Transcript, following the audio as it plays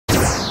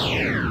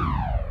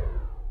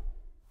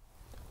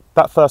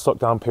That first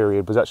lockdown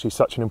period was actually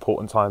such an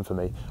important time for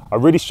me. I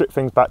really stripped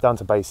things back down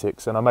to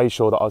basics, and I made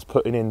sure that I was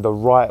putting in the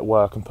right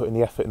work and putting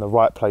the effort in the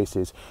right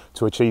places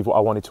to achieve what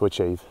I wanted to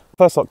achieve.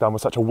 First lockdown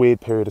was such a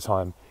weird period of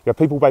time. You had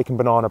people baking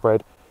banana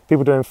bread,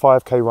 people doing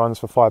 5k runs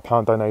for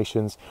 £5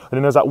 donations, and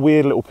then there was that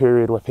weird little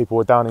period where people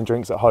were downing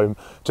drinks at home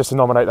just to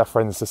nominate their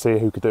friends to see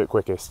who could do it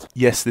quickest.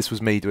 Yes, this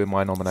was me doing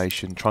my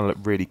nomination, trying to look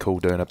really cool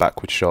doing a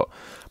backward shot.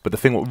 But the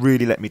thing what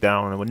really let me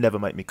down and would never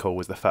make me cool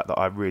was the fact that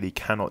I really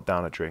cannot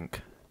down a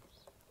drink.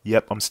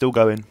 Yep, I'm still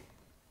going,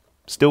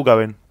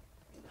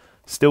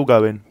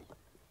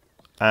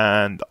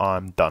 and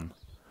I'm done.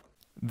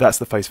 That's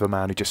the face of a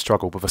man who just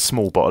struggled with a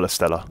small bottle of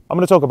Stella. I'm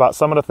going to talk about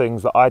some of the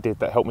things that I did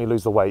that helped me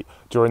lose the weight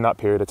during that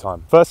period of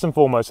time. First and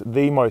foremost,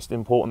 the most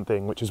important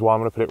thing, which is why I'm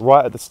going to put it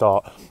right at the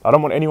start. I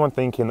don't want anyone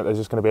thinking that there's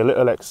just going to be a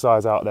little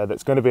exercise out there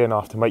that's going to be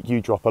enough to make you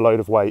drop a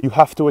load of weight. You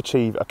have to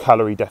achieve a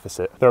calorie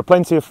deficit. There are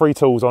plenty of free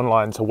tools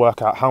online to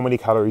work out how many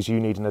calories you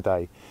need in a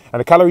day.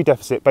 And a calorie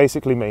deficit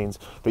basically means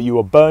that you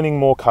are burning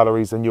more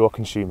calories than you are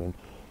consuming.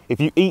 If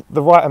you eat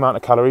the right amount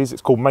of calories,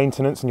 it's called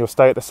maintenance, and you'll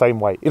stay at the same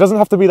weight. It doesn't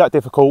have to be that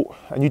difficult,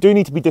 and you do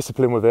need to be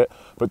disciplined with it,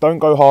 but don't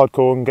go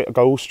hardcore and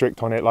go all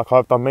strict on it like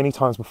I've done many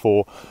times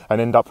before and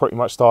end up pretty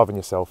much starving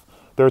yourself.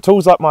 There are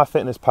tools like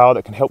MyFitnessPal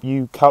that can help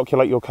you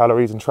calculate your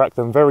calories and track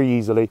them very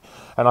easily,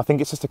 and I think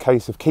it's just a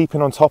case of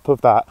keeping on top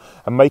of that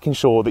and making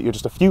sure that you're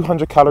just a few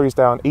hundred calories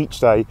down each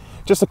day,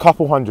 just a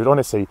couple hundred,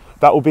 honestly.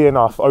 That will be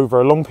enough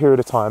over a long period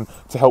of time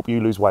to help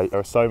you lose weight. There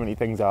are so many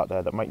things out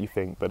there that make you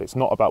think that it's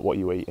not about what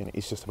you eat and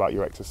it's just about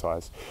your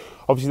exercise.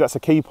 Obviously that's a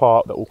key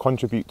part that will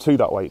contribute to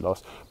that weight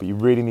loss, but you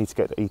really need to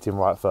get the eating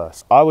right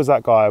first. I was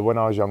that guy when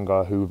I was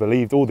younger who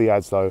believed all the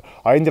ads though.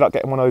 I ended up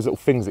getting one of those little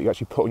things that you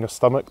actually put on your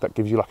stomach that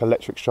gives you like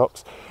electric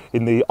shocks,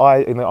 in the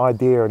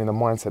idea and in the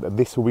mindset that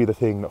this will be the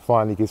thing that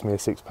finally gives me a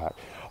six-pack.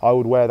 I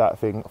would wear that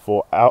thing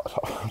for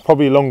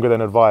probably longer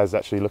than advised,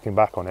 actually, looking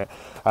back on it.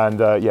 And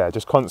yeah,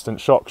 just constant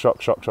shock.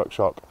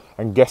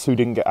 And guess who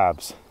didn't get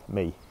abs?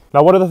 Me.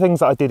 Now, one of the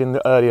things that I did in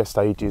the earlier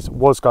stages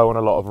was go on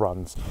a lot of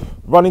runs.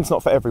 Running's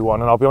not for everyone,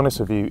 and I'll be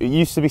honest with you, it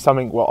used to be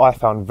something what I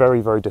found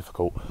very, very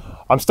difficult.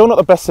 I'm still not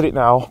the best at it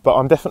now, but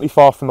I'm definitely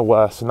far from the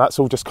worst, and that's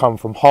all just come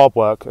from hard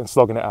work and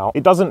slogging it out.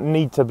 It doesn't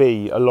need to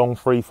be a long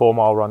 3-4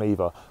 mile run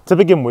either. To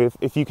begin with,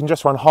 if you can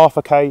just run half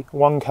a K,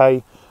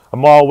 1K, a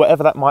mile,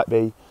 whatever that might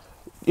be,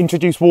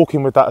 introduce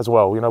walking with that as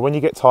well. You know, when you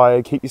get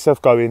tired, keep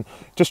yourself going.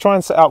 Just try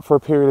and set out for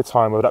a period of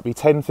time, whether that be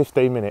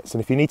 10-15 minutes,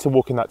 and if you need to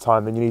walk in that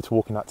time, then you need to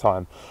walk in that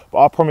time.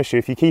 But I promise you,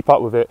 if you keep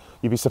up with it,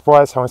 you'll be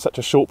surprised how in such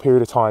a short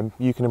period of time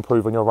you can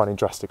improve on your running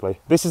drastically.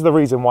 This is the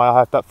reason why I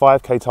have that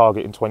 5k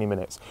target in 20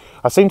 minutes.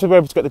 I seem to be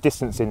able to get the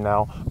distance in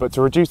now, but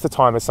to reduce the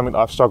time is something that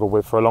I've struggled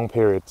with for a long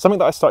period. Something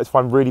that I started to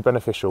find really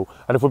beneficial,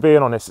 and if we're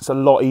being honest, it's a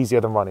lot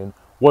easier than running,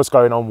 was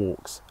going on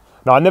walks.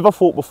 Now, I never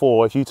thought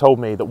before if you told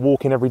me that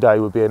walking every day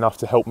would be enough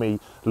to help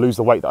me lose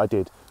the weight that I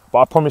did, but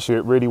I promise you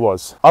it really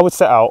was. I would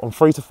set out on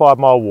 3 to 5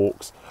 mile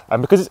walks,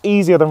 and because it's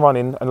easier than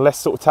running and less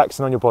sort of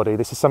taxing on your body,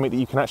 this is something that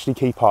you can actually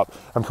keep up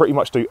and pretty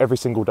much do every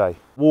single day.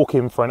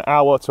 Walking for an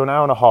hour to an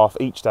hour and a half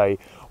each day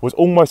was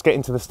almost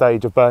getting to the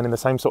stage of burning the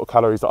same sort of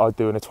calories that I'd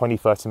do in a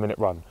 20-30 minute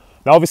run.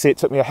 Now obviously it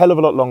took me a hell of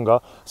a lot longer,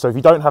 so if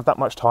you don't have that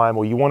much time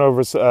or you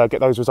want to get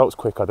those results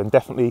quicker, then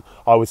definitely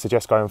I would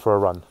suggest going for a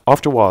run.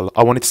 After a while,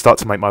 I wanted to start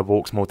to make my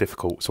walks more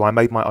difficult, so I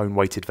made my own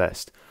weighted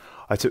vest.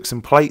 I took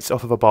some plates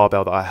off of a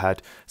barbell that I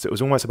had, so it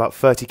was almost about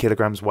 30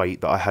 kilograms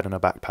weight that I had in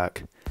a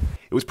backpack.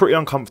 It was pretty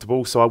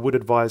uncomfortable, so I would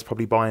advise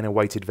probably buying a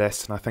weighted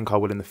vest, and I think I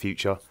will in the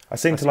future. I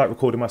seem to like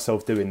recording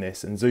myself doing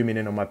this and zooming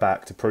in on my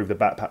back to prove the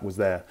backpack was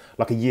there,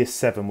 like a year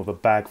 7 with a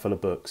bag full of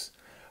books.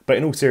 But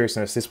in all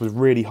seriousness, this was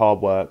really hard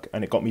work,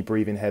 and it got me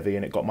breathing heavy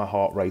and it got my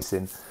heart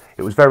racing.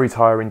 It was very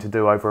tiring to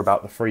do over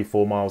about the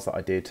 3-4 miles that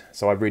I did,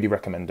 so I really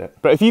recommend it.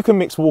 But if you can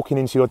mix walking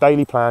into your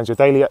daily plans, your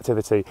daily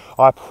activity,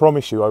 I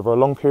promise you over a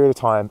long period of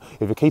time,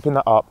 if you're keeping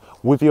that up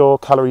with your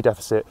calorie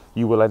deficit,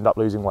 you will end up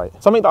losing weight.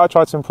 Something that I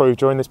tried to improve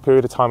during this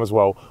period of time as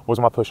well was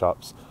my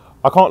push-ups.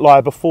 I can't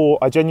lie, before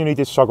I genuinely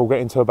did struggle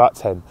getting to about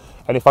 10,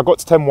 and if I got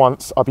to 10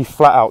 once, I'd be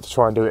flat out to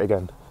try and do it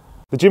again.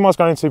 The gym I was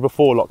going to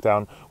before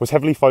lockdown was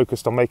heavily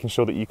focused on making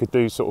sure that you could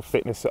do sort of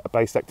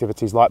fitness-based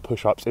activities like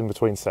push-ups in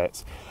between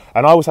sets.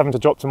 And I was having to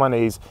drop to my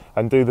knees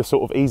and do the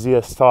sort of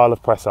easier style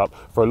of press-up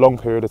for a long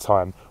period of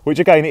time, which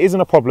again, it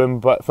isn't a problem,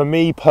 but for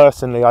me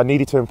personally, I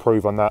needed to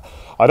improve on that.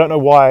 I don't know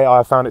why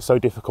I found it so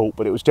difficult,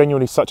 but it was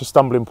genuinely such a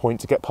stumbling point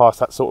to get past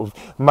that sort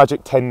of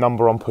magic 10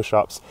 number on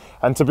push-ups.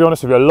 And to be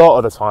honest with you, a lot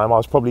of the time, I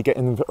was probably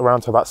getting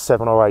around to about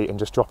 7 or 8 and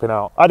just dropping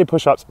out. I did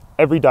push-ups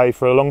every day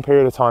for a long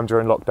period of time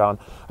during lockdown,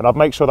 and I'd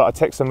make sure that I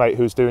text a mate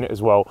who was doing it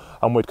as well,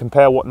 and we'd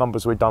compare what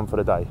numbers we'd done for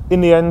the day.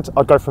 In the end,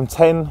 I'd go from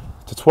 10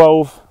 to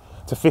 12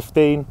 to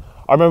 15.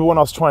 I remember when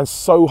I was trying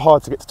so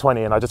hard to get to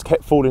 20 and I just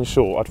kept falling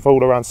short. I'd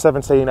fall around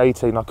 17,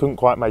 18, I couldn't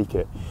quite make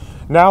it.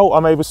 Now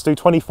I'm able to do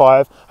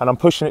 25 and I'm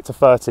pushing it to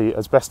 30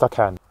 as best I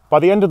can. By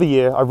the end of the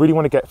year, I really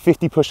want to get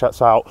 50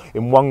 push-ups out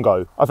in one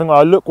go. I think when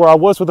I look where I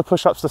was with the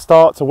push-ups to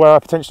start to where I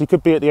potentially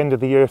could be at the end of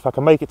the year, if I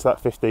can make it to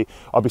that 50,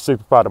 I'll be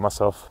super proud of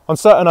myself. On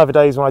certain other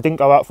days when I didn't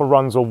go out for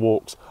runs or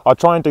walks, I'd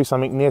try and do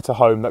something near to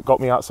home that got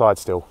me outside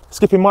still.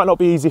 Skipping might not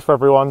be easy for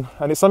everyone,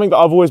 and it's something that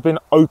I've always been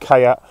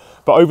okay at,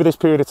 but over this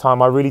period of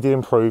time I really did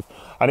improve,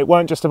 and it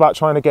weren't just about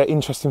trying to get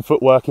interesting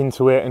footwork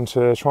into it and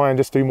to try and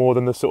just do more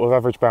than the sort of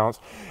average bounce.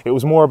 It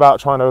was more about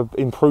trying to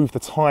improve the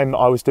time that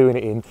I was doing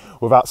it in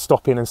without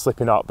stopping and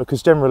slipping up,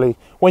 because generally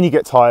when you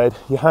get tired,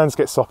 your hands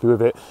get soppy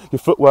with it, your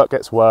footwork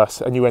gets worse,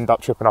 and you end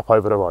up tripping up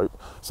over the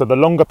rope. So the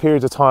longer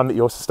periods of time that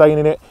you're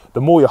sustaining it,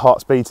 the more your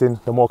heart's beating,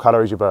 the more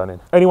calories you're burning.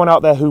 Anyone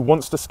out there who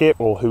wants to skip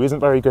or who isn't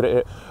very good at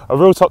it, a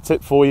real top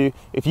tip for you: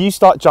 if you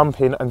start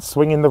jumping and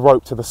swinging the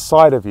rope to the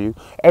side of you,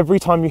 every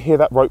time you hear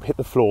that rope hit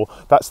the floor,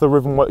 that's the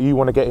rhythm what you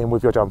want to get in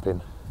with your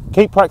jumping.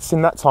 Keep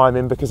practicing that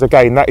timing, because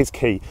again, that is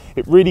key.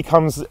 It really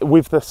comes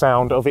with the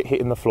sound of it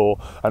hitting the floor,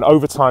 and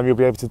over time you'll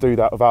be able to do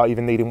that without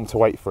even needing to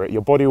wait for it.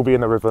 Your body will be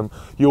in the rhythm,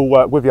 you'll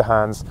work with your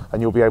hands,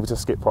 and you'll be able to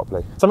skip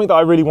properly. Something that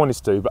I really wanted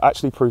to do but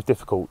actually proved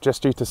difficult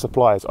just due to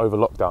supplies over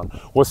lockdown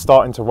was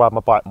starting to ride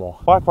my bike more.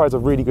 Bike rides are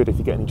really good if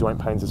you get any joint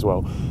pains as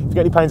well. If you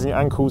get any pains in your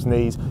ankles,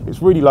 knees,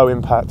 it's really low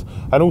impact,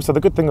 and also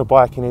the good thing with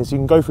biking is you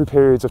can go through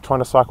periods of trying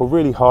to cycle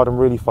really hard and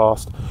really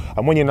fast,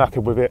 and when you're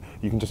knackered with it,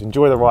 you can just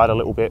enjoy the ride a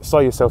little bit, slow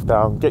yourself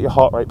down, get your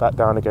heart rate back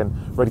down again,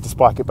 ready to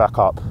spike it back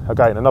up.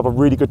 Again, another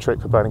really good trick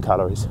for burning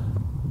calories.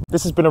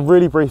 This has been a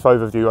really brief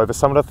overview over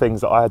some of the things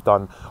that I had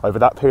done over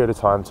that period of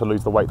time to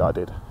lose the weight that I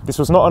did. This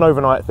was not an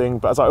overnight thing,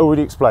 but as I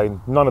already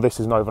explained, none of this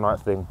is an overnight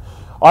thing.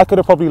 I could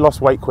have probably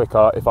lost weight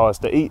quicker if I was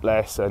to eat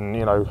less and,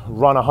 you know,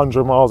 run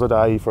 100 miles a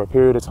day for a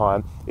period of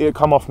time. It would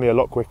come off me a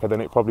lot quicker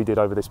than it probably did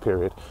over this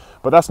period.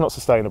 But that's not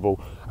sustainable,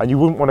 and you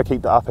wouldn't want to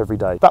keep that up every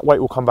day. That weight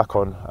will come back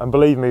on, and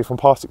believe me, from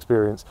past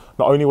experience,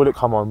 not only will it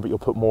come on, but you'll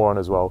put more on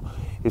as well.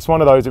 It's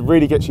one of those, it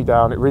really gets you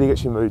down, it really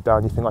gets your mood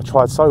down. You think, I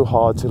tried so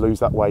hard to lose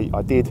that weight,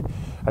 I did,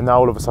 and now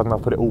all of a sudden I'll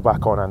put it all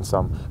back on and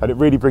some, and it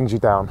really brings you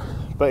down.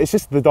 But it's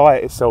just the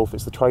diet itself,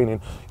 it's the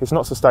training, it's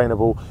not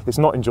sustainable, it's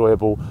not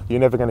enjoyable, you're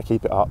never going to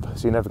keep it up,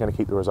 so you're never going to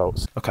keep the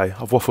results. Okay,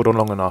 I've waffled on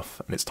long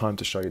enough, and it's time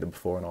to show you the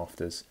before and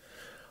afters.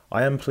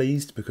 I am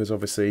pleased because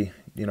obviously,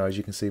 you know, as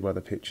you can see by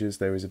the pictures,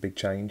 there is a big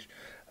change,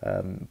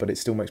 but it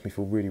still makes me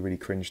feel really, really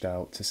cringed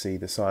out to see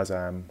the size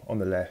I am on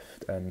the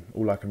left, and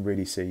all I can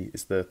really see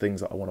is the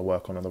things that I want to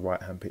work on the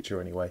right-hand picture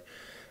anyway.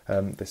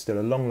 There's still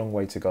a long, long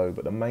way to go,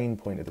 but the main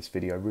point of this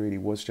video really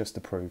was just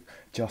to prove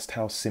just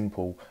how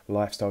simple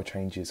lifestyle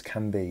changes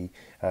can be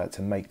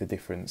to make the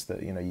difference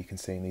that, you know, you can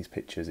see in these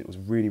pictures. It was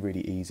really,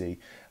 really easy.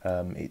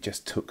 It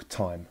just took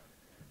time.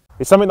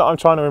 It's something that I'm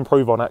trying to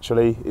improve on,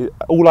 actually.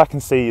 All I can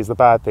see is the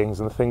bad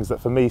things and the things that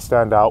for me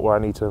stand out where I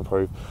need to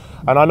improve.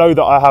 And I know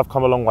that I have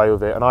come a long way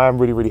with it, and I am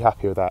really, really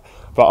happy with that.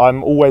 But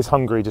I'm always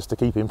hungry just to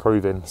keep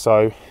improving.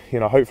 So, you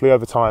know, hopefully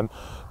over time,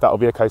 that'll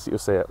be a case that you'll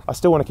see it. I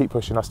still want to keep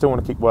pushing. I still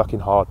want to keep working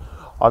hard.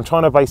 I'm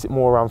trying to base it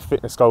more around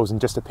fitness goals and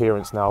just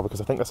appearance now,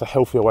 because I think that's a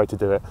healthier way to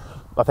do it.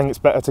 I think it's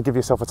better to give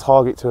yourself a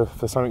target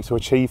for something to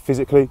achieve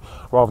physically,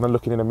 rather than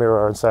looking in a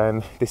mirror and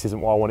saying, this isn't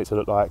what I want it to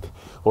look like,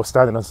 or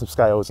standing on some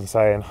scales and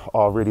saying,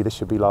 oh, really, this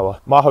should be lower.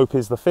 My hope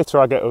is the fitter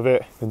I get with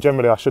it, then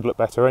generally I should look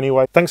better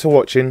anyway. Thanks for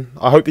watching.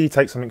 I hope that you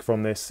take something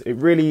from this. It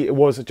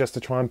was just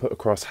to try and put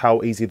across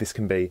how easy this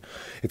can be.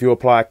 If you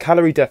apply a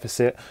calorie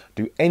deficit,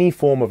 do any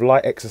form of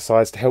light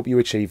exercise to help you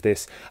achieve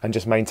this, and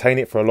just maintain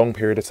it for a long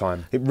period of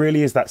time. It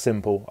really is that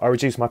simple. I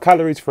reduce my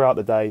calories throughout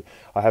the day.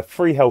 I have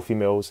 3 healthy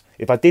meals.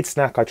 If I did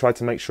snack, I tried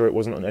to make sure it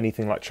wasn't on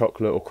anything like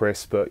chocolate or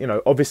crisp, but, you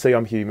know, obviously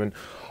I'm human.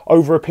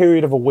 Over a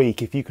period of a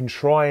week, if you can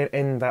try and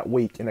end that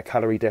week in a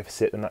calorie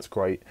deficit, then that's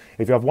great.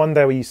 If you have one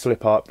day where you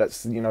slip up,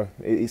 that's, you know,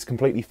 it's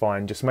completely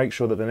fine. Just make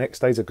sure that the next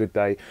day's a good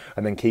day,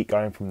 and then keep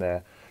going from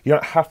there. You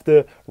don't have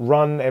to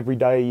run every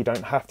day, you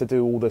don't have to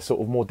do all the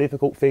sort of more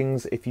difficult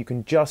things. If you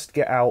can just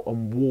get out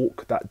and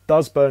walk, that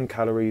does burn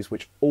calories,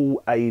 which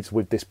all aids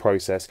with this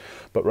process.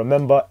 But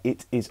remember,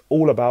 it is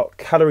all about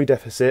calorie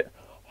deficit,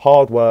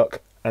 hard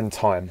work, and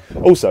time.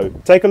 Also,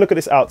 take a look at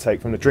this outtake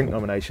from the drink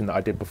nomination that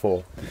I did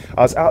before.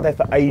 I was out there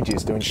for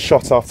ages doing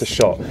shot after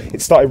shot.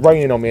 It started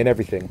raining on me and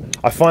everything.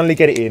 I finally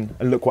get it in,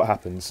 and look what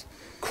happens.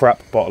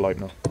 Crap bottle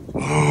opener.